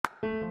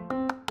I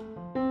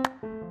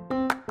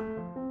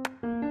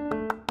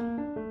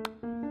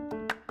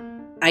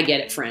get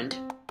it,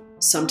 friend.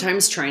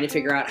 Sometimes trying to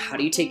figure out how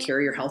do you take care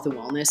of your health and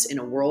wellness in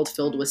a world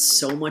filled with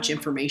so much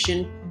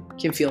information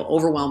can feel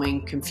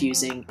overwhelming,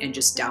 confusing, and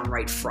just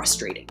downright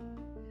frustrating.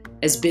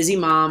 As busy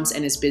moms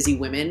and as busy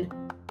women,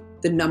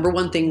 the number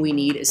one thing we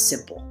need is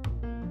simple.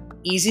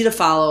 Easy to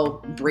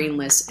follow,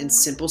 brainless, and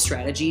simple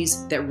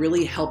strategies that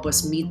really help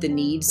us meet the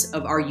needs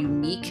of our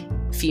unique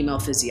female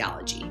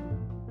physiology.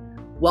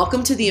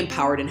 Welcome to the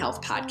Empowered in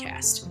Health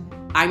podcast.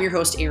 I'm your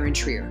host, Erin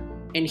Trier,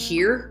 and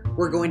here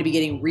we're going to be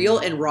getting real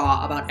and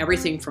raw about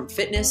everything from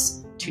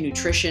fitness to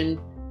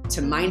nutrition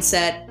to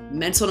mindset,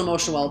 mental and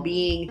emotional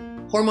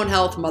well-being, hormone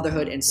health,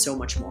 motherhood, and so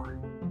much more.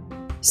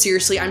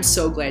 Seriously, I'm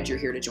so glad you're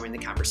here to join the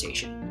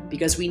conversation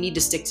because we need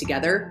to stick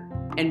together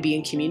and be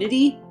in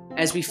community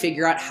as we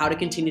figure out how to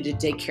continue to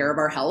take care of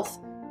our health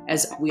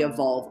as we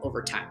evolve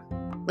over time.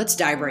 Let's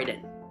dive right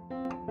in.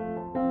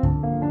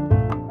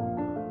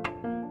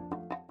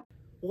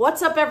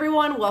 What's up,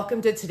 everyone?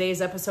 Welcome to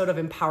today's episode of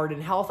Empowered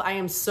in Health. I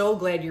am so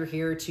glad you're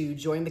here to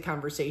join the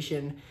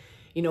conversation.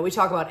 You know, we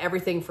talk about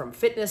everything from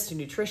fitness to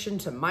nutrition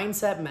to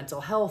mindset, mental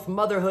health,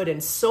 motherhood,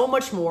 and so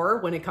much more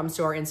when it comes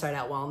to our inside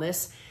out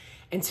wellness.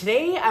 And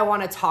today I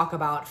want to talk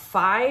about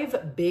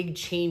 5 big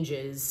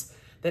changes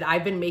that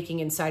I've been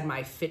making inside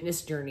my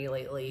fitness journey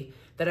lately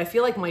that I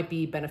feel like might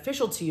be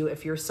beneficial to you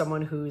if you're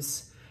someone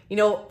who's,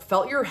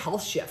 felt your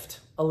health shift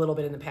a little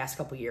bit in the past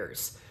couple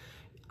years.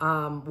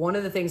 One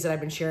of the things that I've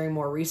been sharing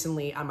more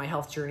recently on my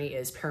health journey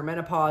is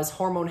perimenopause,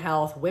 hormone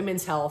health,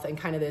 women's health, and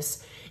kind of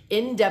this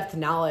in-depth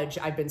knowledge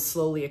I've been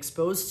slowly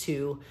exposed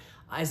to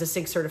as a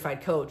SYNC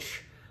certified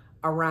coach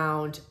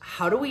around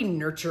how do we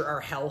nurture our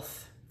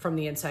health from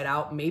the inside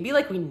out, maybe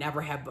like we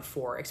never have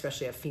before,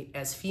 especially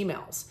as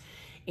females.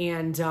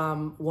 And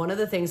one of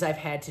the things I've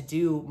had to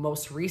do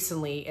most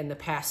recently in the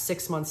past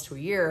 6 months to a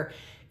year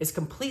is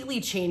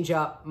completely change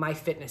up my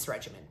fitness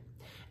regimen.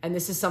 And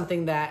this is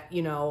something that,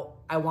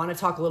 I want to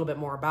talk a little bit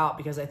more about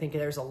because I think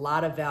there's a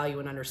lot of value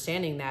in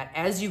understanding that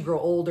as you grow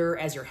older,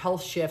 as your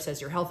health shifts,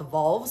 as your health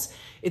evolves,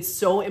 it's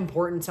so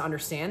important to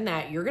understand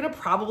that you're going to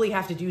probably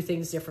have to do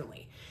things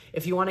differently.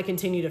 If you want to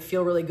continue to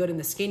feel really good in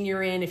the skin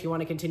you're in, if you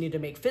want to continue to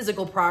make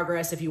physical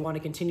progress, if you want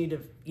to continue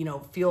to,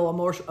 feel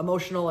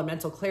emotional and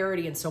mental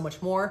clarity and so much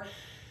more,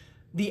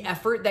 the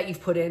effort that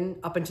you've put in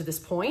up until this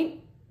point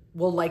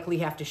will likely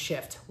have to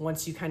shift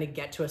once you kind of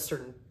get to a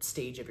certain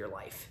stage of your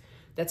life.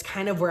 That's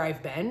kind of where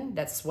I've been.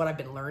 That's what I've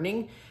been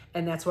learning.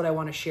 And that's what I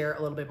want to share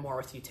a little bit more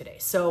with you today.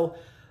 So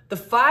the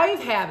 5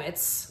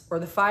 habits or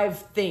the 5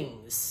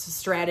 things,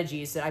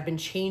 strategies that I've been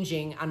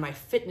changing on my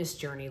fitness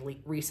journey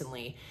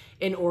recently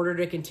in order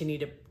to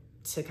continue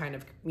to kind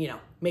of,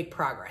 make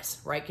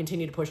progress, right?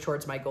 Continue to push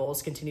towards my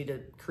goals, continue to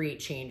create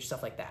change,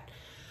 stuff like that.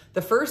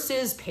 The first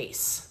is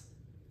pace.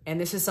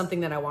 And this is something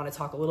that I want to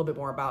talk a little bit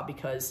more about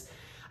because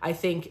I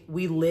think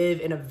we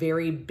live in a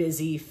very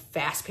busy,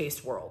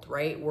 fast-paced world,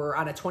 right? We're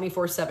on a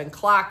 24/7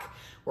 clock.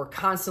 We're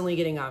constantly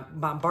getting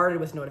bombarded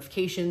with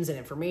notifications and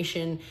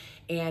information,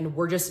 and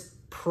we're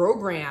just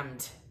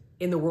programmed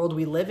in the world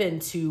we live in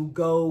to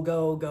go,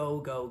 go, go,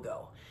 go,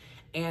 go.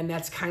 And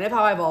that's kind of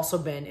how I've also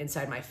been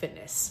inside my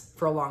fitness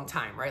for a long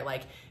time, right?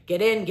 Like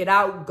get in, get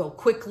out, go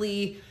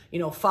quickly,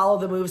 follow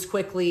the moves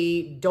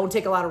quickly, don't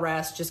take a lot of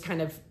rest, just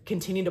kind of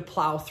continue to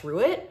plow through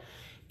it.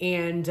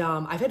 And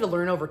I've had to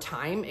learn over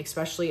time,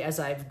 especially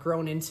as I've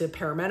grown into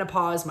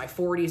perimenopause, my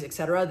 40s, et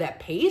cetera, that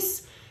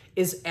pace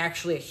is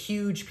actually a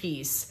huge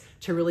piece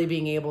to really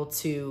being able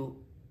to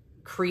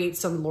create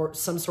some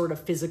sort of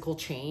physical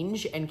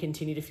change and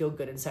continue to feel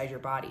good inside your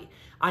body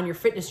on your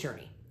fitness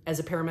journey as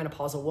a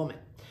perimenopausal woman.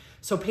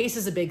 So pace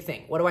is a big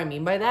thing. What do I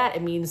mean by that?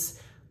 It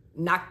means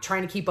not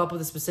trying to keep up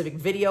with a specific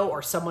video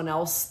or someone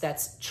else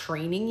that's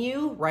training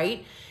you,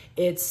 right?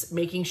 It's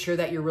making sure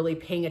that you're really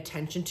paying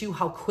attention to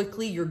how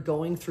quickly you're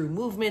going through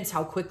movements,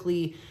 how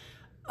quickly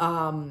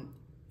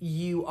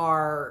you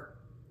are,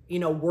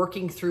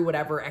 working through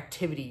whatever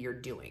activity you're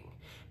doing.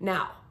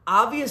 Now,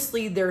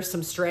 obviously, there's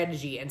some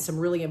strategy and some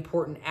really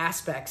important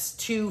aspects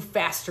to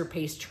faster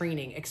paced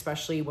training,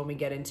 especially when we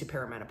get into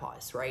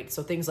perimenopause, right?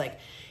 So things like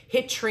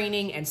HIIT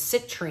training and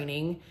sit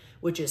training,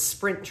 which is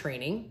sprint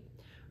training,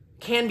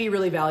 can be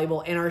really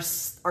valuable and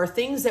are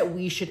things that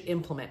we should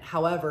implement.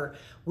 However,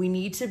 we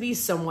need to be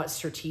somewhat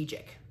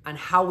strategic on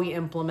how we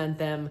implement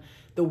them,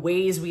 the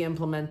ways we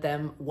implement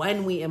them,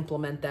 when we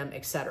implement them,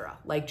 etc.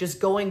 Like just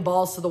going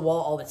balls to the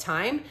wall all the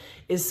time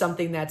is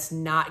something that's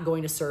not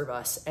going to serve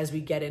us as we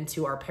get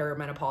into our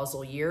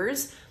perimenopausal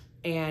years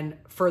and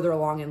further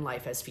along in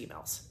life as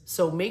females.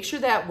 So make sure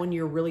that when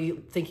you're really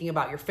thinking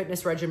about your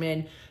fitness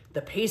regimen,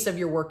 the pace of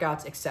your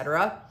workouts,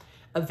 etc.,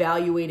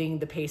 evaluating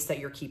the pace that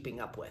you're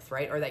keeping up with,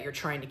 right? Or that you're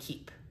trying to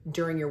keep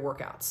during your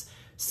workouts.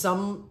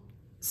 Some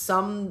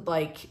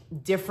like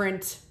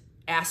different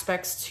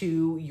aspects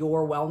to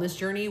your wellness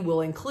journey will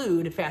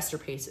include faster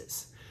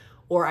paces,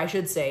 or I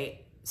should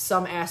say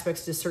some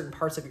aspects to certain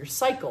parts of your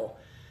cycle,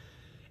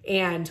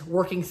 and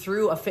working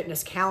through a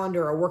fitness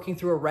calendar or working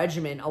through a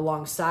regimen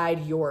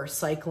alongside your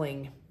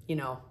cycling,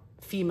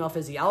 female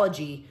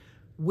physiology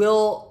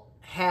will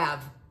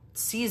have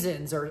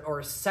seasons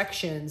or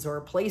sections or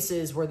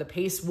places where the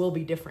pace will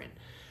be different.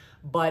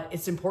 But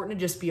it's important to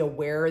just be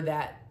aware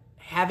that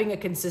having a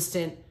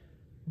consistent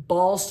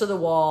balls to the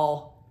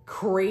wall,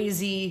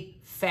 crazy,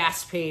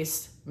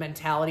 fast-paced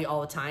mentality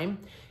all the time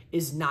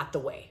is not the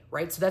way,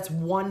 right? So that's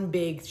one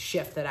big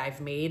shift that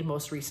I've made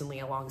most recently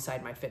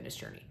alongside my fitness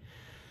journey.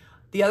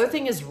 The other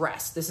thing is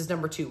rest. This is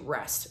number 2,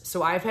 rest.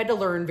 So I've had to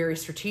learn very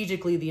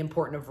strategically the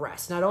importance of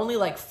rest, not only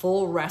like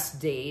full rest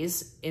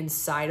days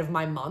inside of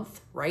my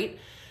month, right?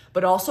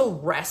 But also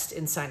rest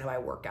inside of my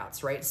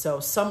workouts, right? So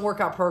some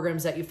workout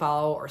programs that you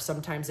follow, or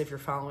sometimes if you're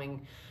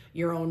following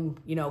your own,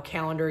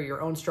 calendar,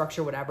 your own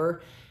structure,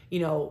 whatever,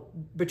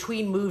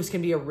 between moves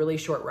can be a really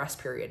short rest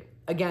period.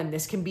 Again,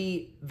 this can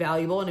be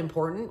valuable and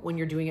important when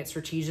you're doing it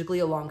strategically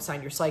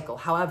alongside your cycle.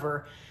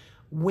 However,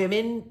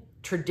 women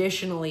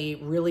traditionally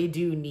really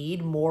do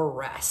need more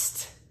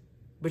rest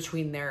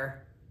between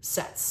their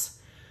sets,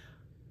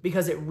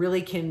 because it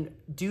really can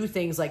do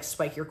things like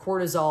spike your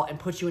cortisol and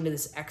put you into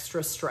this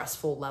extra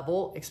stressful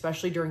level,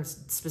 especially during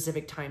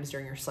specific times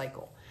during your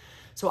cycle.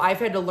 So I've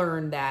had to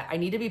learn that I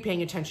need to be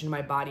paying attention to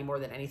my body more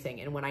than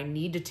anything. And when I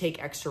need to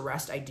take extra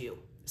rest, I do.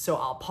 So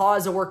I'll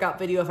pause a workout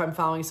video if I'm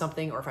following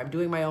something, or if I'm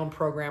doing my own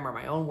program or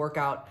my own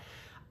workout,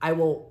 I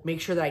will make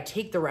sure that I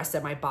take the rest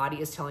that my body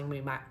is telling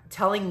me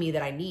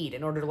that I need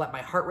in order to let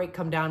my heart rate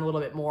come down a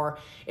little bit more,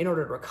 in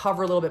order to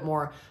recover a little bit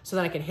more, so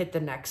that I can hit the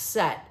next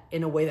set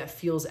in a way that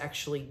feels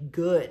actually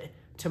good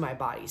to my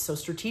body. So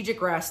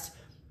strategic rest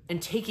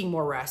and taking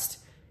more rest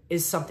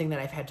is something that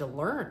I've had to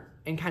learn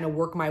and kind of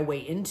work my way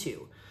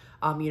into.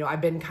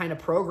 I've been kind of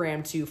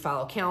programmed to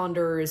follow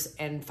calendars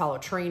and follow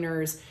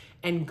trainers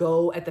and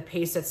go at the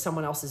pace that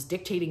someone else is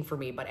dictating for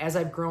me. But as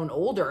I've grown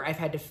older, I've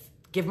had to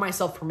give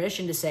myself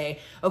permission to say,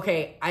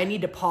 okay, I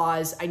need to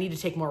pause. I need to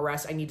take more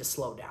rest. I need to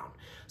slow down.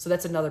 So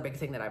that's another big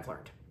thing that I've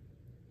learned.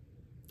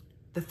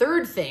 The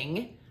third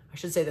thing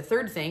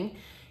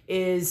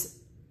is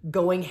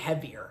going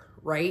heavier,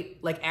 right?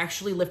 Like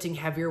actually lifting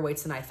heavier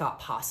weights than I thought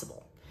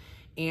possible.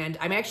 And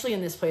I'm actually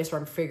in this place where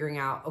I'm figuring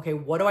out, okay,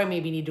 what do I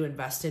maybe need to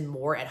invest in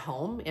more at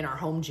home, in our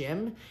home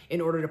gym,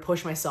 in order to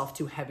push myself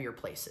to heavier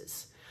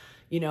places?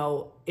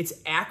 It's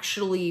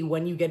actually,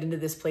 when you get into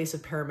this place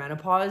of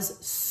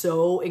perimenopause,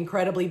 so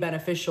incredibly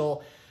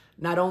beneficial,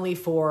 not only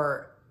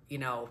for,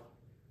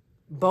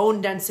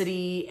 bone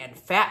density and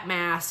fat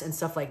mass and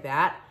stuff like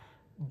that,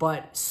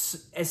 but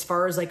as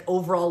far as like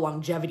overall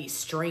longevity,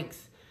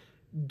 strength.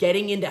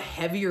 Getting into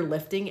heavier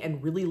lifting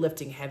and really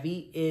lifting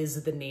heavy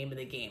is the name of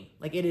the game.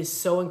 Like, it is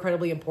so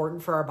incredibly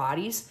important for our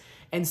bodies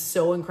and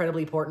so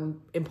incredibly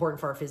important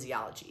for our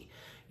physiology.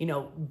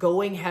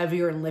 Going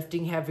heavier and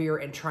lifting heavier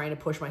and trying to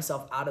push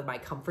myself out of my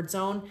comfort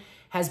zone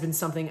has been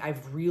something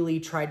I've really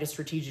tried to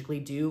strategically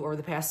do over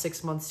the past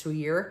 6 months to a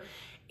year.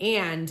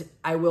 And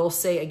I will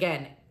say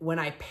again, when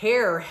I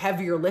pair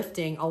heavier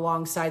lifting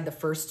alongside the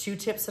first 2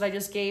 tips that I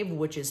just gave,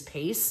 which is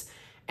pace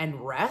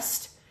and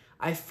rest,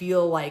 I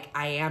feel like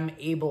I am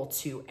able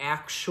to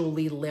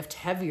actually lift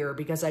heavier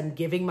because I'm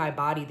giving my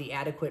body the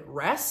adequate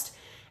rest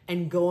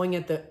and going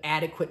at the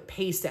adequate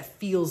pace that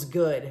feels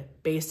good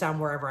based on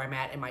wherever I'm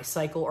at in my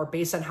cycle, or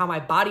based on how my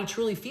body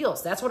truly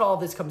feels. That's what all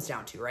of this comes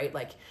down to, right?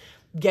 Like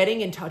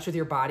getting in touch with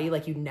your body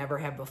like you never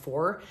have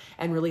before,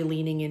 and really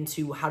leaning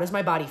into, how does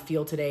my body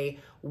feel today?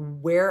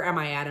 Where am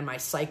I at in my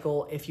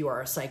cycle if you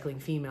are a cycling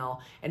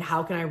female? And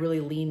how can I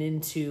really lean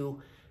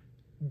into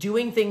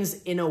doing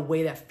things in a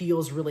way that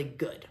feels really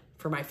good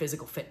for my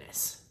physical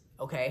fitness?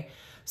 Okay.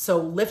 So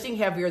lifting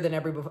heavier than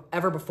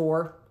ever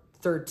before,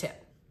 third tip.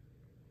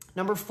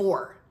 Number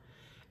 4,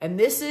 and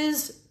this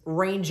is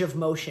range of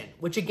motion,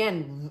 which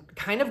again,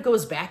 kind of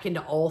goes back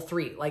into all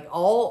 3. Like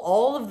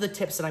all of the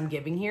tips that I'm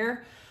giving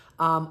here,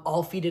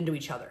 all feed into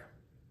each other.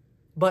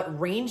 But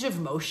range of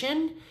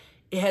motion,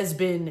 it has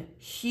been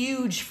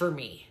huge for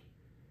me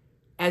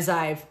as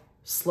I've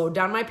slowed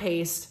down my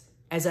pace,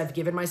 as I've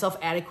given myself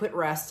adequate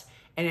rest,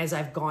 and as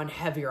I've gone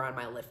heavier on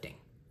my lifting,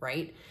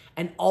 right?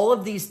 And all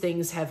of these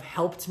things have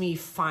helped me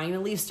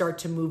finally start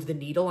to move the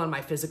needle on my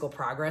physical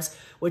progress,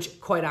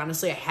 which quite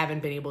honestly, I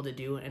haven't been able to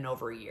do in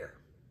over a year.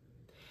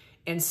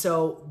 And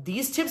so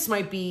these tips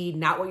might be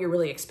not what you're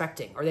really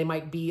expecting, or they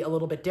might be a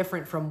little bit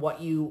different from what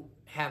you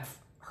have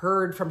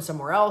heard from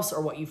somewhere else,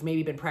 or what you've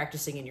maybe been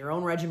practicing in your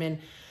own regimen.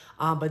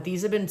 But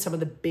these have been some of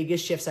the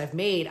biggest shifts I've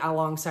made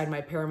alongside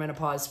my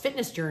perimenopause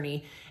fitness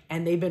journey.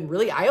 And they've been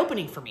really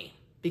eye-opening for me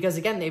because,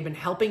 again, they've been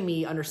helping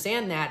me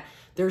understand that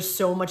there's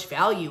so much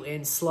value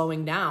in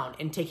slowing down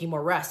and taking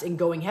more rest and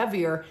going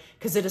heavier,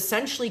 because it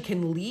essentially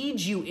can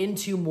lead you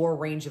into more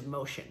range of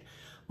motion.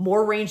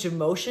 More range of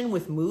motion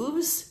with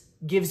moves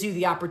gives you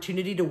the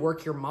opportunity to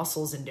work your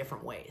muscles in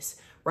different ways,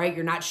 right?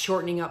 You're not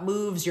shortening up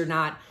moves. You're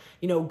not,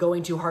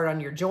 going too hard on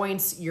your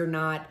joints. You're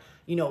not,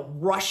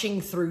 rushing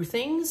through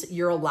things.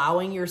 You're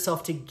allowing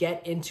yourself to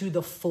get into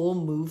the full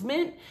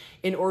movement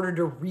in order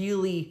to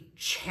really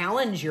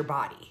challenge your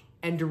body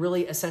and to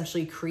really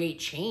essentially create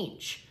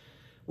change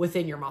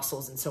within your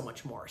muscles and so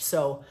much more.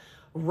 So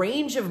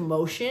range of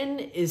motion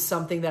is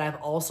something that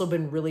I've also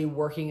been really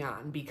working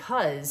on,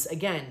 because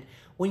again,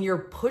 when you're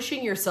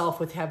pushing yourself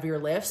with heavier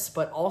lifts,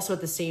 but also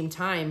at the same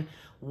time,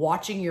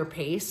 watching your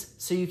pace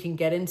so you can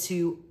get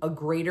into a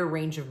greater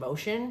range of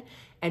motion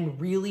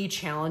and really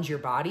challenge your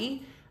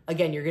body,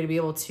 again, you're going to be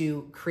able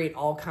to create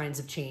all kinds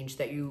of change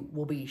that you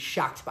will be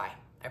shocked by,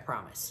 I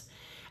promise.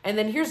 And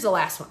then here's the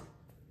last one.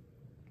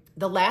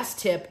 The last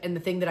tip, and the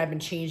thing that I've been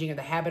changing, and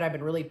the habit I've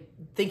been really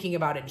thinking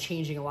about and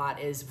changing a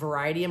lot, is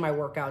variety in my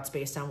workouts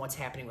based on what's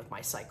happening with my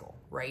cycle,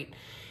 right?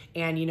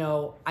 And,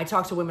 I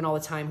talk to women all the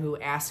time who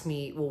ask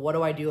me, well, what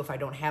do I do if I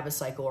don't have a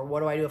cycle? Or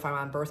what do I do if I'm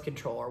on birth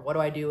control? Or what do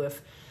I do if,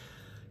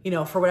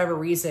 for whatever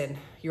reason,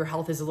 your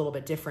health is a little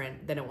bit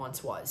different than it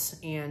once was?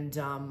 And,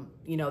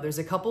 there's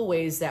a couple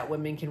ways that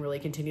women can really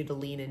continue to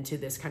lean into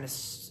this kind of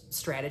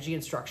strategy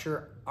and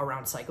structure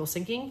around cycle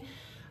syncing.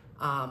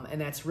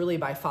 And that's really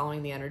by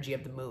following the energy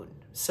of the moon.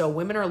 So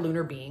women are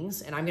lunar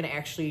beings, and I'm going to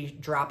actually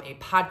drop a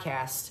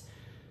podcast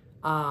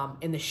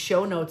in the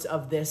show notes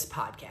of this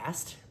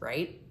podcast,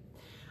 right?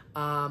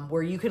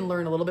 Where you can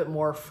learn a little bit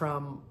more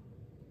from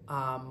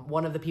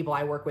one of the people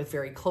I work with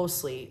very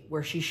closely,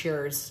 where she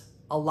shares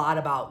a lot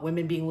about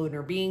women being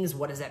lunar beings.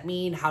 What does that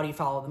mean? How do you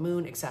follow the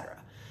moon, etc.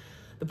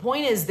 The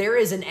point is, there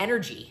is an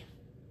energy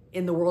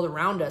in the world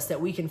around us that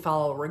we can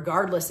follow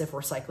regardless if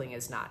we're cycling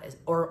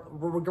or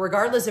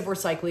regardless if we're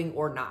cycling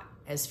or not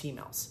as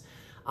females.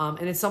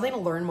 And it's something to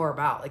learn more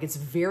about. Like, it's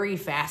very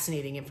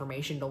fascinating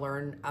information to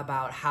learn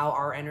about how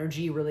our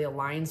energy really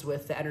aligns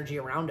with the energy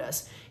around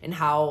us, and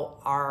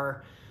how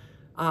our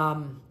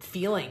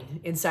feeling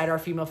inside our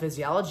female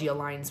physiology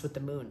aligns with the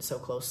moon so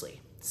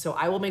closely. So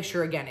I will make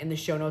sure, again, in the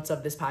show notes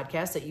of this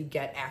podcast, that you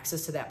get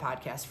access to that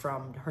podcast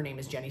from, her name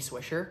is Jenny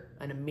Swisher,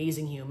 an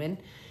amazing human,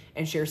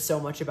 and shares so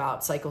much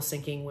about cycle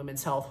syncing,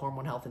 women's health,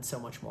 hormone health, and so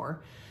much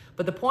more.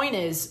 But the point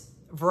is,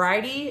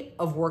 variety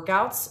of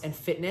workouts and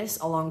fitness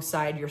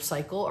alongside your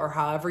cycle, or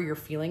however you're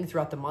feeling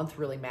throughout the month,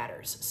 really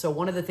matters. So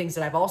one of the things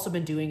that I've also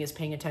been doing is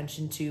paying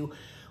attention to,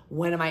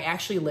 when am I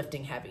actually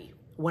lifting heavy?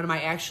 When am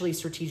I actually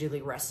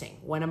strategically resting?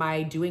 When am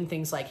I doing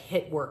things like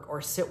HIIT work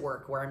or sit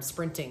work, where I'm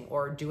sprinting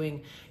or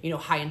doing,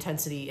 high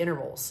intensity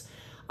intervals?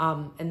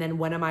 And then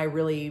when am I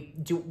really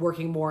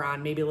working more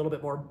on maybe a little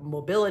bit more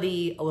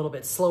mobility, a little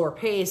bit slower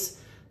pace,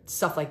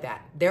 stuff like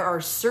that. There are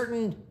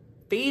certain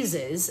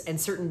phases and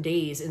certain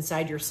days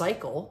inside your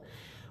cycle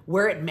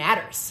where it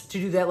matters to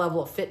do that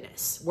level of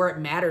fitness, where it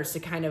matters to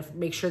kind of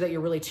make sure that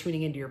you're really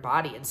tuning into your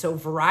body. And so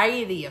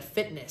variety of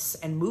fitness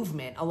and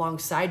movement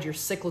alongside your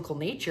cyclical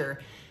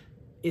nature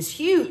is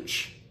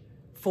huge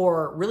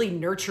for really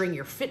nurturing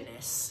your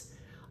fitness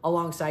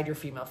alongside your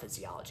female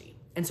physiology.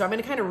 And so I'm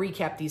going to kind of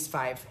recap these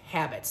 5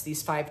 habits,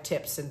 these 5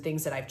 tips and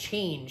things that I've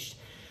changed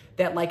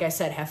that, like I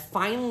said, have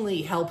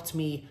finally helped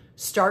me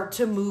start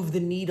to move the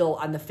needle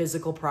on the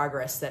physical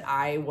progress that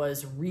I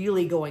was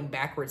really going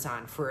backwards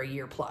on for a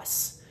year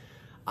plus.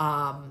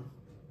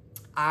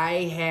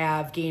 I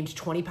have gained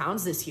 20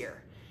 pounds this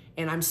year,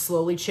 and I'm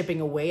slowly chipping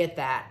away at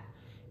that.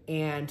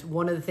 And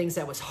one of the things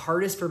that was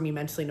hardest for me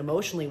mentally and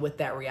emotionally with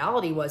that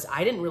reality was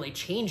I didn't really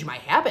change my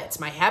habits.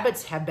 My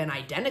habits have been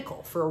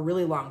identical for a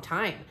really long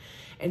time.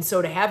 And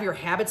so to have your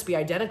habits be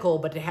identical,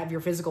 but to have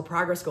your physical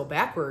progress go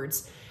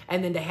backwards,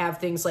 and then to have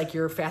things like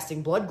your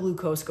fasting blood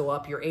glucose go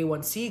up, your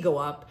A1C go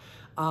up,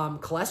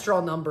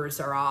 cholesterol numbers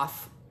are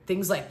off,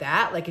 things like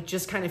that, like it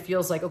just kind of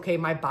feels like, okay,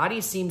 my body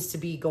seems to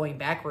be going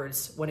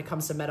backwards when it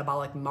comes to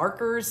metabolic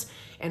markers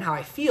and how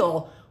I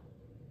feel,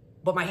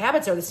 but my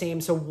habits are the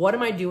same. So what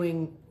am I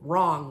doing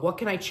wrong? What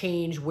can I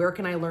change? Where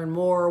can I learn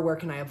more? Where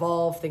can I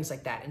evolve? Things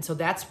like that. And so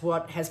that's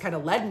what has kind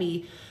of led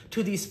me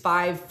to these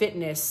 5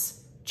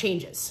 fitness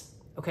changes.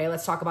 Okay,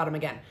 let's talk about them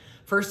again.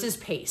 First is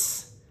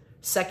pace.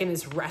 Second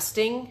is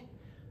resting.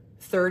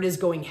 Third is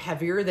going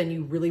heavier than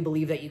you really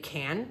believe that you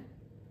can.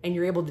 And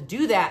you're able to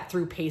do that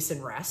through pace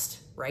and rest,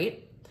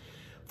 right?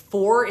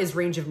 4 is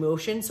range of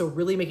motion. So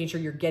really making sure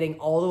you're getting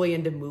all the way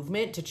into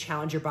movement to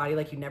challenge your body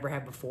like you never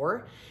have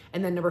before.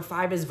 And then number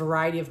 5 is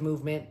variety of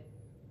movement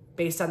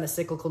based on the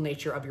cyclical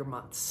nature of your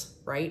months,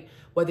 right?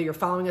 Whether you're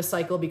following a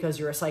cycle because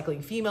you're a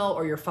cycling female,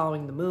 or you're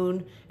following the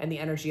moon and the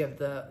energy of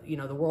the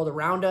world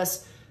around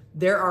us,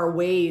 there are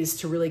ways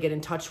to really get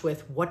in touch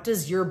with what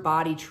does your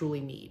body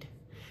truly need.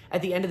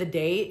 At the end of the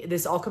day,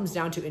 this all comes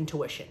down to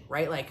intuition,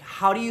 right? Like,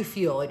 how do you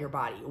feel in your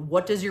body?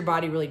 What does your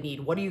body really need?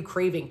 What are you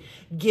craving?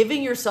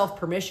 Giving yourself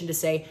permission to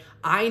say,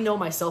 I know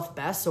myself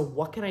best, so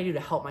what can I do to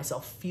help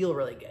myself feel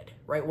really good,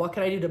 right? What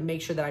can I do to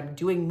make sure that I'm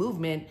doing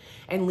movement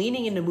and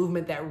leaning into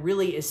movement that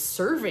really is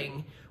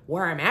serving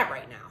where I'm at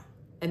right now?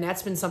 And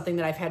that's been something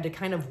that I've had to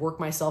kind of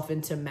work myself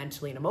into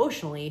mentally and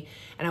emotionally,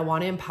 and I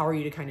want to empower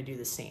you to kind of do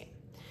the same.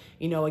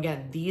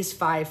 Again, these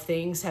 5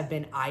 things have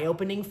been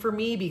eye-opening for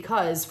me,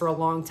 because for a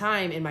long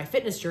time in my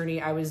fitness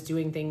journey, I was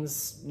doing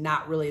things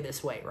not really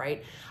this way,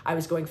 right? I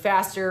was going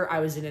faster.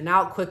 I was in and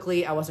out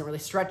quickly. I wasn't really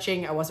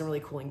stretching. I wasn't really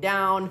cooling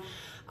down.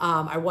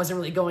 I wasn't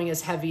really going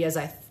as heavy as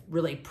I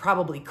really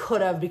probably could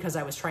have, because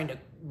I was trying to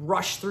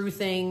rush through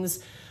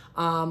things.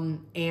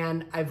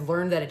 And I've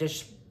learned that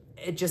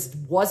it just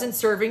wasn't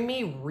serving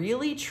me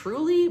really,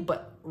 truly,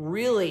 but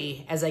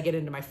really, as I get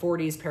into my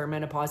 40s,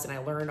 perimenopause, and I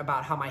learn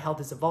about how my health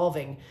is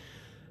evolving,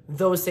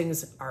 those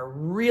things are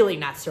really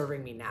not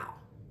serving me now,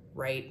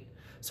 right?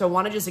 So I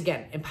want to just,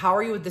 again,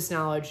 empower you with this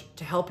knowledge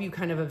to help you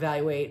kind of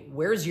evaluate,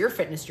 where's your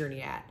fitness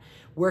journey at?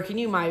 Where can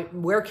you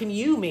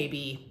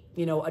maybe,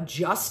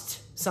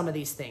 adjust some of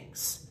these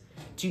things?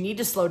 Do you need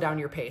to slow down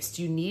your pace?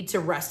 Do you need to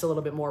rest a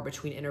little bit more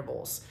between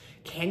intervals?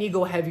 Can you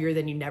go heavier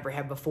than you never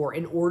have before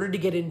in order to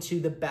get into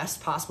the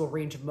best possible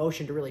range of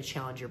motion to really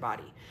challenge your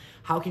body?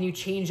 How can you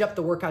change up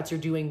the workouts you're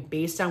doing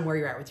based on where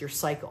you're at with your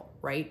cycle,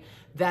 right?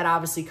 That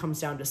obviously comes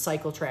down to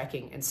cycle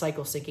tracking and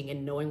cycle syncing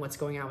and knowing what's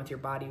going on with your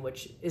body,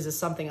 which is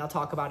something I'll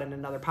talk about in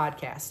another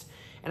podcast.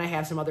 And I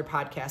have some other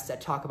podcasts that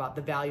talk about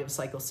the value of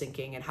cycle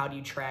syncing and how do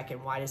you track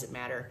and why does it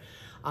matter.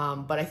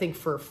 But I think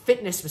for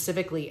fitness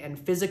specifically and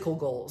physical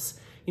goals,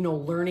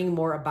 learning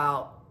more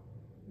about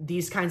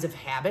these kinds of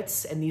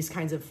habits and these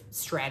kinds of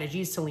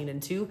strategies to lean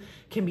into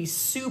can be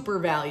super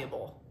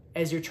valuable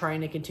as you're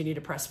trying to continue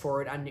to press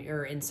forward on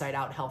your inside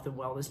out health and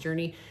wellness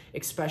journey,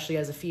 especially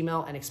as a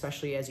female and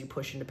especially as you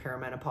push into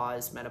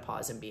perimenopause,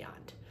 menopause, and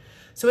beyond.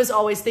 So as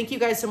always, thank you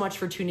guys so much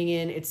for tuning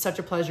in. It's such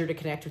a pleasure to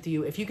connect with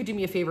you. If you could do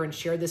me a favor and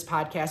share this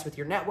podcast with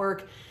your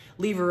network,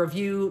 leave a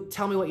review,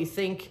 tell me what you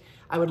think.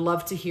 I would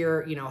love to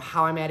hear,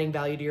 how I'm adding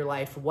value to your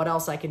life, what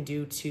else I can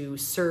do to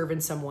serve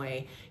in some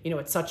way.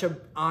 It's such an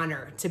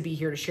honor to be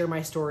here to share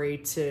my story,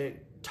 to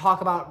talk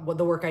about what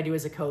the work I do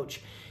as a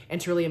coach, and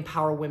to really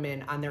empower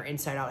women on their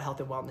inside out health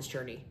and wellness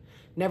journey.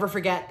 Never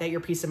forget that your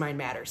peace of mind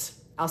matters.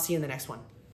 I'll see you in the next one.